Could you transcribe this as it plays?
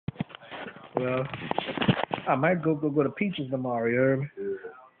Well, I might go to Peaches tomorrow, you heard me?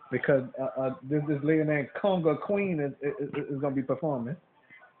 Yeah. Because this lady named Conga Queen is gonna be performing.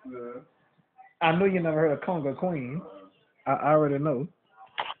 Yeah. I know you never heard of Conga Queen. I already know.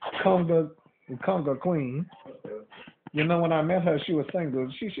 Conga Queen. You know, when I met her, she was single.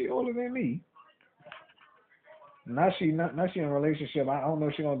 She older than me. Now she in a relationship. I don't know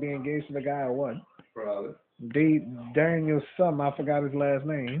if she's gonna be engaged to the guy or what. Probably. Daniel something. I forgot his last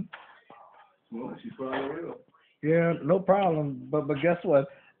name. Well, she probably will. Yeah, no problem. But guess what?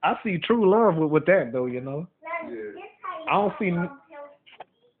 I see true love with that though. You know. Yeah. I don't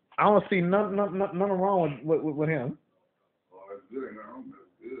see nothing wrong with him. Oh, that's good now.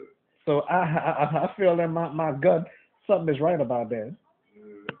 That's good. So I feel that my gut something is right about that.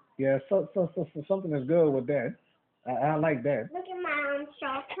 Yeah. Yeah, so something is good with that. I like that. Look at my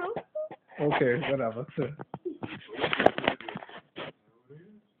short coat. Okay, whatever.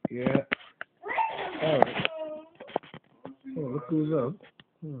 Yeah. All right. Oh, look who's up.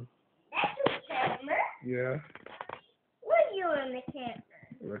 That's your camera. Yeah. What are you in the camera?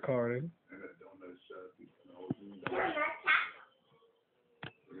 Recording. And that donut shot. You're not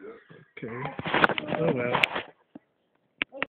Okay. Oh well.